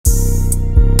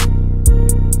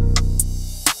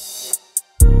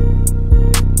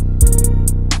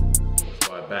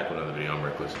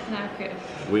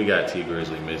We got T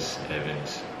Grizzly, Miss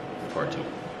Evans, part 2.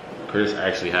 Chris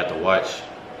actually had to watch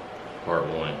part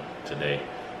 1 today.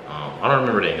 I don't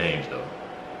remember their names though.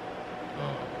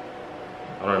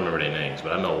 I don't remember their names,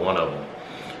 but I know one of them.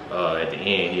 At the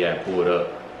end, he had pulled up.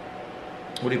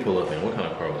 What did he pull up in? What kind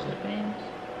of car was it? Benz.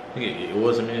 It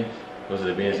wasn't Benz. Was it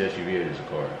a Benz SUV or just a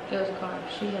car? It was a car.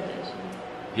 She had the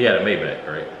SUV. He had a Maybach,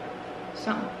 right?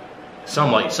 Something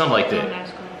like that.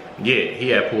 Nice car. Yeah, he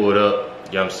had pulled up.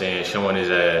 You know what I'm saying? Showing his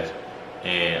ass,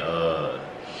 and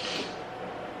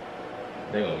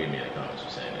they gonna get me in the comments for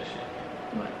saying that shit.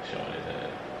 What? Showing his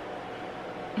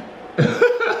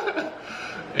ass.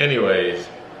 Anyways,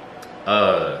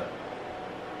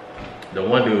 the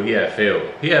one dude, he had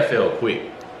failed quick.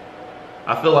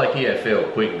 I feel like he had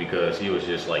failed quick because he was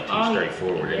just like too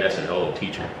straightforward, and that's his whole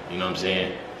teacher. You know what I'm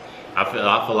saying? I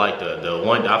feel like the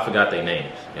one, I forgot their names.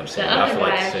 You know what I'm saying? The other I feel guy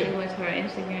like actually went to her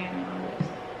Instagram and all this.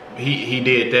 He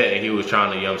did that, and he was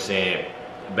trying to, you know what I'm saying,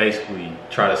 basically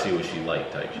try to see what she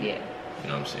liked type shit. Yeah. You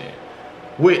know what I'm saying?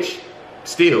 Which,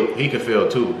 still, he could fail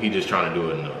too. He just trying to do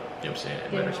it in the, you know what I'm saying,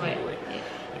 better way. Yeah. You know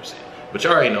what I'm saying? But you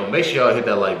already know, make sure y'all hit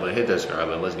that like button, hit that subscribe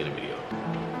button, let's get a video.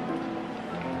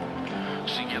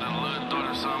 She get a little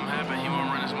daughter, something happen, he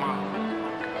won't run his mouth.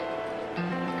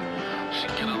 She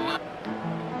get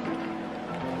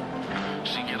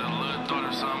a little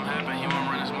daughter, something happen, he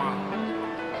won't run his mouth.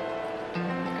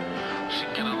 She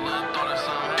get a little daughter,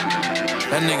 something happen.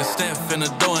 That nigga Steph in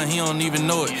the door and he don't even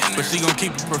know it. But she gon'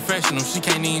 keep it professional, she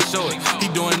can't even show it. He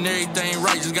doing everything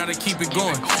right, just gotta keep it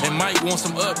going. And Mike wants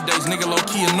some updates, nigga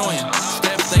low-key annoying.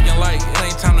 Steph thinking like, it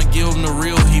ain't time to give him the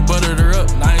real. He buttered her up,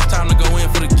 now it's time to go in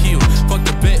for the kill. Fuck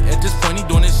the bet, at this point he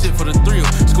doing this shit for the thrill.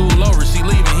 School over, she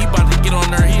leaving, he about to get on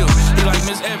her heels. He like,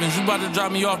 Miss Evans, you about to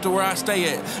drop me off to where I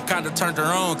stay at. Kinda turned her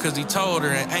on cause he told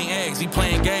her and ain't asked. He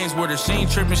playing games with her, she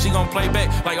ain't tripping, she gon' play back.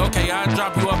 Like, okay, I'll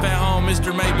drop you off at home,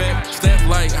 Mr. Maybach. Steph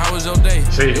like, how was your day?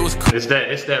 See, it was cool. It's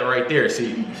that right there.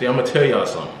 See, I'm gonna tell y'all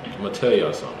something.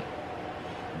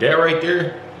 That right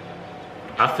there,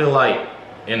 I feel like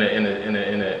in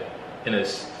a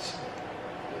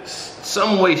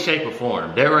some way, shape, or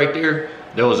form, that right there,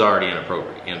 that was already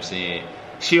inappropriate. You know what I'm saying?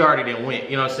 She already done went,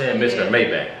 you know what I'm saying, Mr.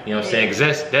 Maybach. You know what I'm saying? Cause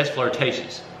that's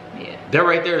flirtatious. Yeah. That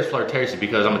right there is flirtatious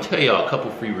because I'm gonna tell y'all a couple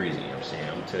free reasons. You know what I'm saying?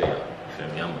 I'm gonna tell y'all. You feel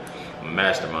me? I'm a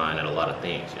mastermind at a lot of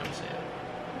things. You know what I'm saying?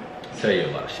 I'll tell you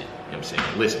a lot of shit. You know what I'm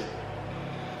saying? Listen.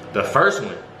 The first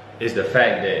one is the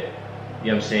fact that,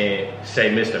 you know what I'm saying, say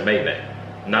Mr. Maybach.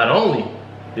 Not only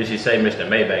did she say Mr.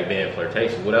 Maybach being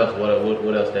flirtatious, what else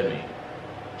that mean?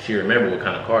 She remembered what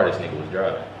kind of car this nigga was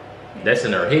driving. That's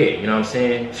in her head, you know what I'm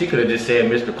saying? She could have just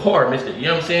said Mr. Car, Mr. You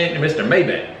know what I'm saying? Mr.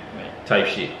 Maybach type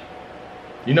shit.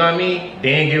 You know what I mean?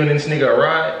 Then giving this nigga a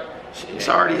ride, it's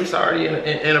already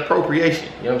an appropriation.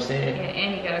 You know what I'm saying? Yeah,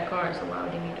 and he got a car, so why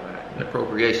would he need to ride? An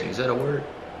appropriation, is that a word?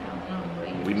 I don't know,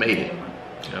 but We made it. You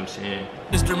know what I'm saying?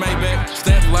 Mr. Maybach,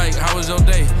 Steph like, how was your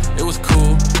day? It was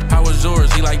cool. How was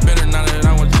yours? He like, better now that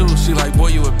I went too. She like, boy,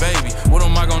 you a baby. What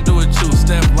am I gonna do with you?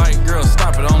 Steph like, girl,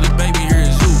 stop it. Only baby here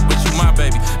is you, but you my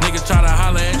baby. Niggas try to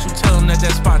holler at you, tell him that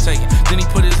spot taking. Then he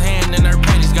put his hand in her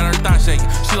panties, got her thigh shaking.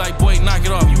 She like, boy, knock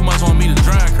it off. You must want me to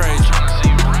drive crazy.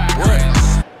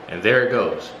 What? And there it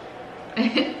goes.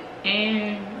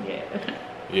 And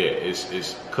yeah,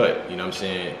 it's cut. You know what I'm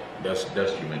saying? That's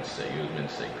what you meant to say. You was meant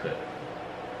to say cut.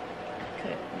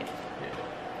 Yeah.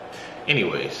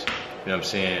 Anyways, you know what I'm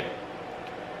saying?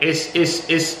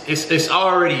 It's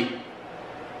already.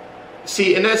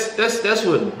 See, and that's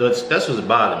what's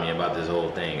bothering me about this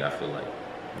whole thing. I feel like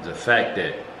the fact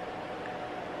that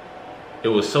it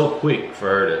was so quick for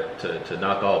her to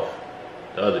knock off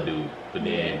the other dude, but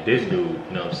then this dude, you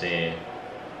know what I'm saying?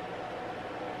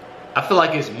 I feel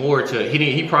like it's more to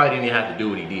he probably didn't even have to do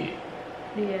what he did.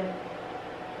 Yeah.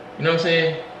 You know what I'm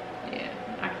saying? Yeah,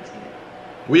 I can see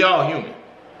that. We all human.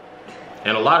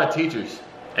 And a lot of teachers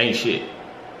ain't shit.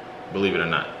 Believe it or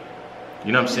not.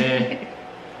 You know what I'm saying?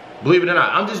 Believe it or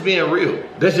not. I'm just being real.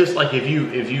 That's just like if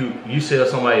you sell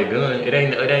somebody a gun, it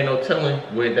ain't no telling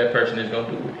what that person is gonna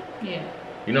do with it. Yeah.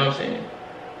 You know what I'm saying?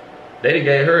 They done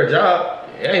gave her a job.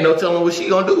 It ain't no telling what she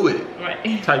gonna do with it.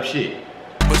 Right. Type shit.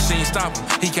 But she ain't stop him.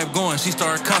 He kept going, she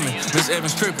started coming. Miss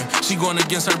Evans tripping, she going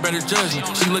against her better judgment.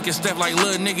 She look at Steph like,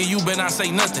 little nigga, you better not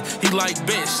say nothing. He like,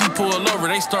 bet, she pull over,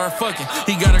 they start fucking.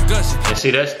 He got her gushing. And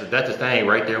see, that's the thing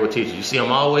right there with teachers. You see,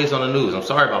 I'm always on the news. I'm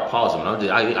sorry about pausing, but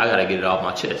I gotta get it off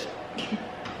my chest.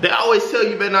 They always tell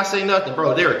you better not say nothing,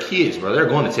 bro. They're kids, bro. They're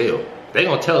going to tell. They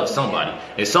gonna tell somebody,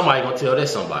 and somebody gonna tell that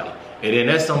somebody, and then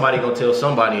that somebody gonna tell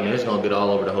somebody, and it's gonna get all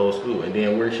over the whole school. And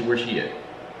then where she at?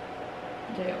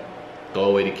 Jail. Throw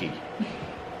away the key.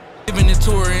 Giving it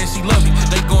to her and she love it.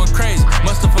 They going crazy.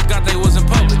 Must have forgot they was in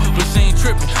public. But she ain't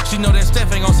tripping. She know that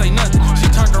Steph ain't gonna say nothing. She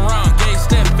turned around, gave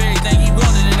Steph everything he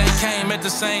wanted, and they came at the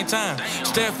same time.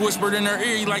 Steph whispered in her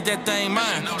ear, he like that thing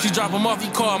mine. She drop him off, he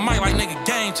called Mike like nigga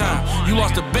game time. You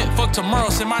lost a bet, fuck tomorrow,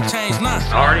 send my change now.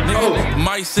 Already know.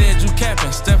 Mike said you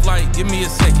capping. Steph like, give me a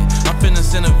second. I'm finna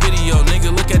send a video,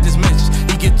 nigga. Look at this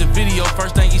message. He get the video.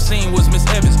 First thing he seen was Miss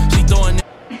Evans. She throwing it.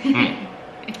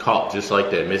 Caught just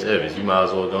like that, Miss Evans. You might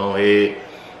as well go ahead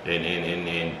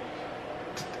and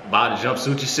buy the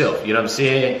jumpsuit yourself. You know what I'm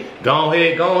saying? Go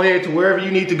ahead to wherever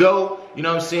you need to go. You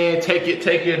know what I'm saying?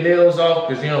 Take your nails off,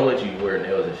 because they don't let you wear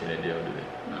nails and shit in jail, do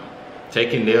they? No.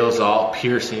 Take your nails off,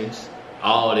 piercings,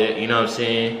 all that. You know what I'm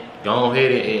saying? Go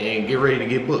ahead and get ready to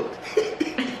get booked.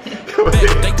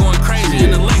 They going crazy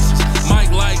in the Lexus.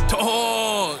 Mike like,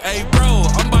 oh, hey bro,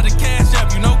 I'm about to cash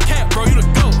up. You know cap, bro, you the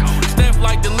GOAT. Steph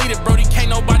like, delete it, bro, can't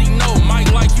nobody know.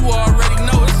 Mike like, you already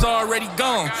know, it's already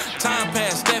gone. Time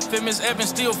passed, Steph and Miss Evans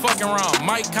still fucking around.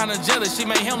 Mike kinda jealous, she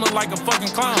made him look like a fucking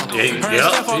clown. Her and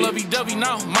Steph all lovey-dovey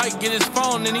now. Mike get his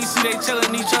phone and he see they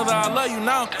telling each other, I love you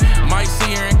now. Mike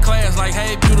see her in class like,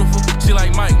 hey beautiful. She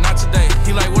like, Mike, not today.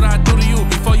 He like, what I do to you?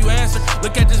 Before you answer,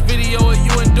 look at this video of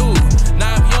you and dude.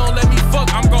 Now if you don't let me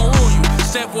fuck, I'm gon' ruin you.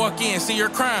 Steph walk in, see her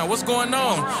crying, what's going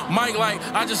on? Mike like,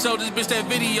 I just showed this bitch that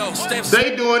video. Steph,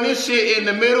 they doing this shit in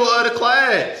the middle of the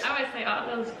class. I would say all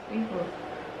those people.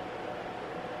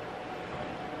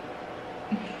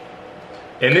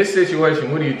 In this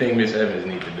situation, what do you think Miss Evans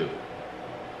need to do?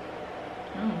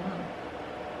 I don't know.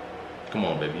 Come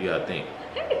on, baby, you gotta think.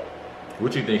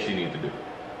 What you think she needs to do?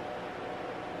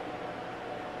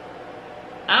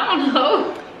 I don't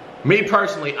know. Me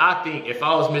personally, I think if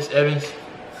I was Miss Evans,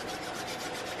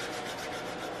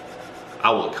 I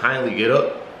would kindly get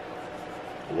up,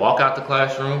 walk out the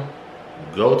classroom,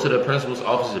 go to the principal's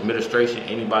office, administration,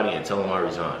 anybody, and tell them I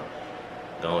resign.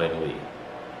 Go ahead and leave.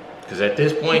 Because at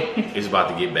this point, it's about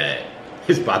to get bad.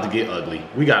 It's about to get ugly.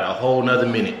 We got a whole nother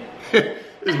minute.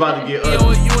 It's about to get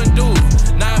ugly. You and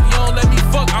dude. Now if you don't let me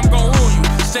fuck, I'm gon' ruin you.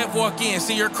 Steph walk in,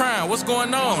 see her crying, what's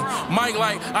going on? Mike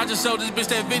like, I just showed this bitch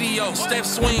that video. Steph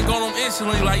swing on him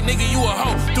instantly like, nigga, you a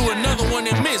hoe. Threw another one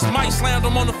and missed. Mike slammed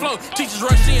him on the floor. Teachers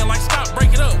rushed in like, stop,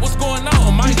 break it up, what's going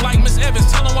on? Mike like Miss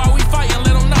Evans, tell him why we fighting,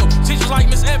 let him know. Teachers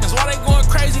like Miss Evans, why they going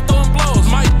crazy throwing blows?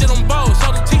 Mike did them both,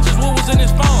 show the teachers what was in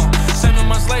his phone. 7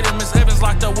 months later, Miss Evans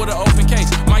locked up with an open case.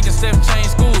 Mike and Steph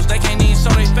changed schools, they can't even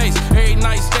show their face. Every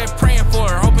night, Steph praying for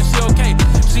her, hoping she okay.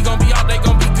 She gon' be out, they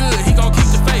gon' be good, he gon'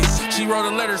 keep the faith. She wrote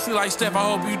a letter, she like, Steph, I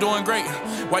hope you doing great.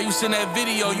 Why you send that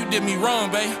video, you did me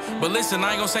wrong, babe. But listen,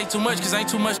 I ain't gonna say too much, cause ain't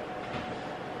too much.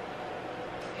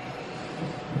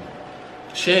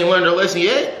 She ain't learned her lesson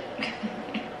yet.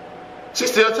 She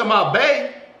still talking about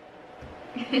babe.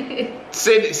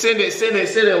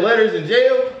 Sending letters in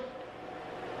jail.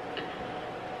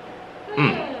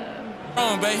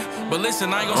 Wrong, babe. But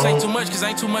listen, I ain't gonna say too much, cause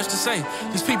ain't too much to say.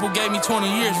 These people gave me 20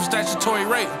 years for statutory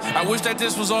rape. I wish that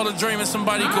this was all a dream and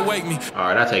somebody could wake me.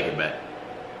 Alright, I take it back.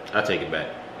 I take it back.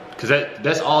 Cause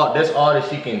that's all that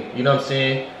she can, you know what I'm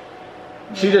saying?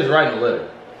 She just writing a letter.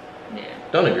 Yeah.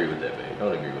 Don't agree with that, babe.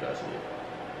 Don't agree with that.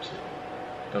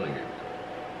 Don't agree with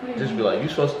that. Just be like, you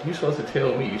supposed to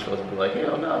tell me. You supposed to be like,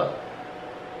 hell no.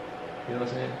 You know what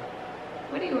I'm saying?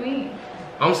 What do you mean?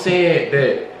 I'm saying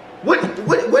that what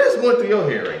is going through your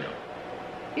head right now?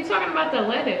 You talking about the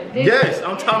letter? Yes,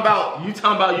 I'm talking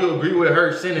about you agree with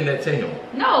her sending that to him.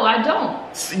 No, I don't.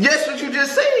 Yes, what you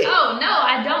just said. Oh no,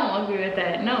 I don't agree with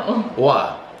that. No.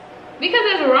 Why? Because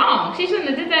it's wrong. She shouldn't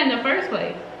have did that in the first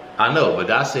place. I know, but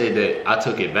I said that I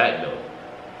took it back though.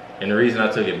 And the reason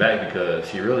I took it back because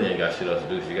she really ain't got shit else to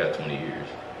do. She got 20 years.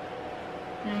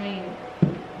 I mean.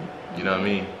 You know what I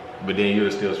mean? But then you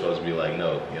were still supposed to be like,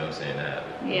 no, you know what I'm saying, that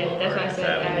happened. Yeah, that's what I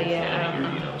said. Yeah,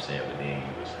 you know what I'm saying? But then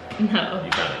no. You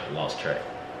kind of lost track.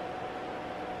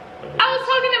 I was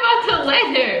talking about the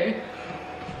letter.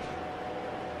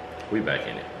 We back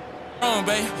in it.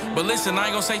 Babe. But listen, I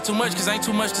ain't gonna say too much, cause ain't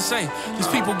too much to say. These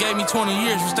people gave me 20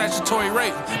 years for statutory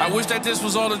rape. I wish that this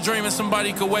was all a dream and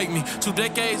somebody could wake me. 2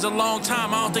 decades, a long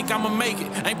time, I don't think I'ma make it.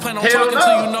 Ain't plan on talking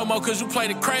to you no more, cause you played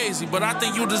it crazy. But I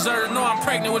think you deserve to know I'm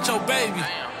pregnant with your baby.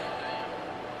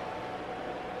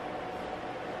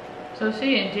 So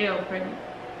she in jail pregnant.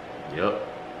 Yep.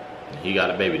 He got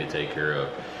a baby to take care of.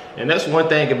 And that's one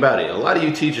thing about it. A lot of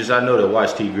you teachers I know that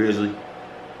watch T Grizzly,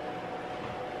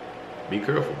 be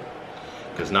careful.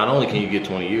 Because not only can you get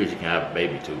 20 years, you can have a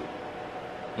baby too.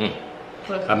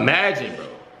 Imagine, bro.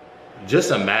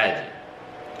 Just imagine.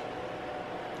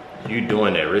 You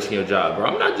doing that, risking your job, bro.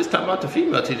 I'm not just talking about the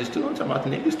female teachers too. I'm talking about the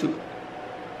niggas too.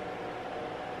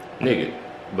 Nigga.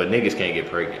 But niggas can't get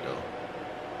pregnant though.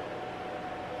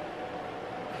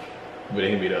 But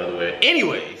it can be the other way.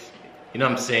 Anyways, you know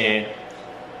what I'm saying?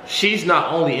 She's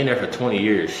not only in there for 20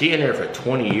 years, she in there for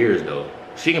 20 years though.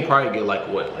 She can probably get like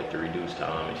what? Like the reduced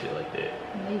time and shit like that.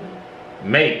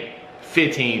 Maybe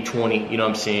 15, 20, you know what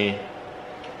I'm saying?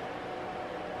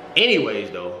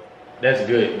 Anyways though, that's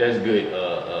good,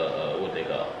 what they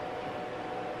call it?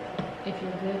 If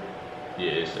you're good.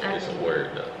 Yeah, it's a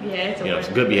word though. Yeah, it's a word. It's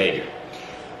good behavior.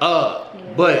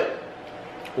 But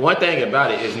one thing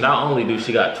about it is not only do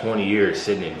she got 20 years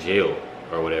sitting in jail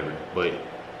or whatever, but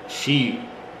she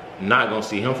not gonna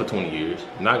see him for 20 years,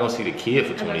 not gonna see the kid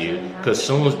for 20 years, because as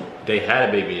soon as they had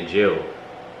a baby in jail,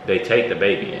 they take the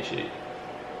baby and shit.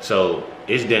 So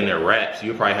it's then their wraps.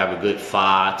 You'll probably have a good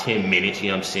 5-10 minutes, you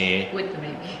know what I'm saying? With the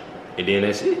baby. And then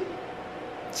that's it.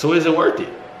 So is it worth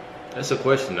it? That's a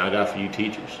question I got for you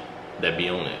teachers that be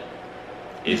on it.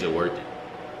 Is it worth it?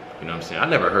 You know what I'm saying? I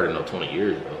never heard of no 20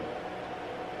 years though.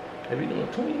 Have you done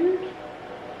 20 years?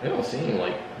 It don't seem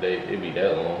like it'd be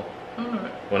that long.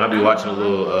 When I be watching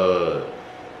little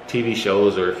TV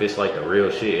shows, or if it's like the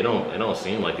real shit, it don't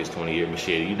seem like it's 20 years, but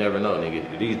shit, you never know,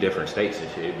 nigga. These different states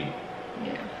and shit, it be.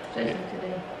 Yeah, especially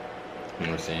today. You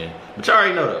know what I'm saying? But y'all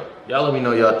already know though. Y'all let me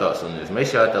know y'all thoughts on this. Make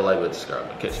sure y'all hit that like button, subscribe,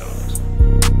 and catch y'all next.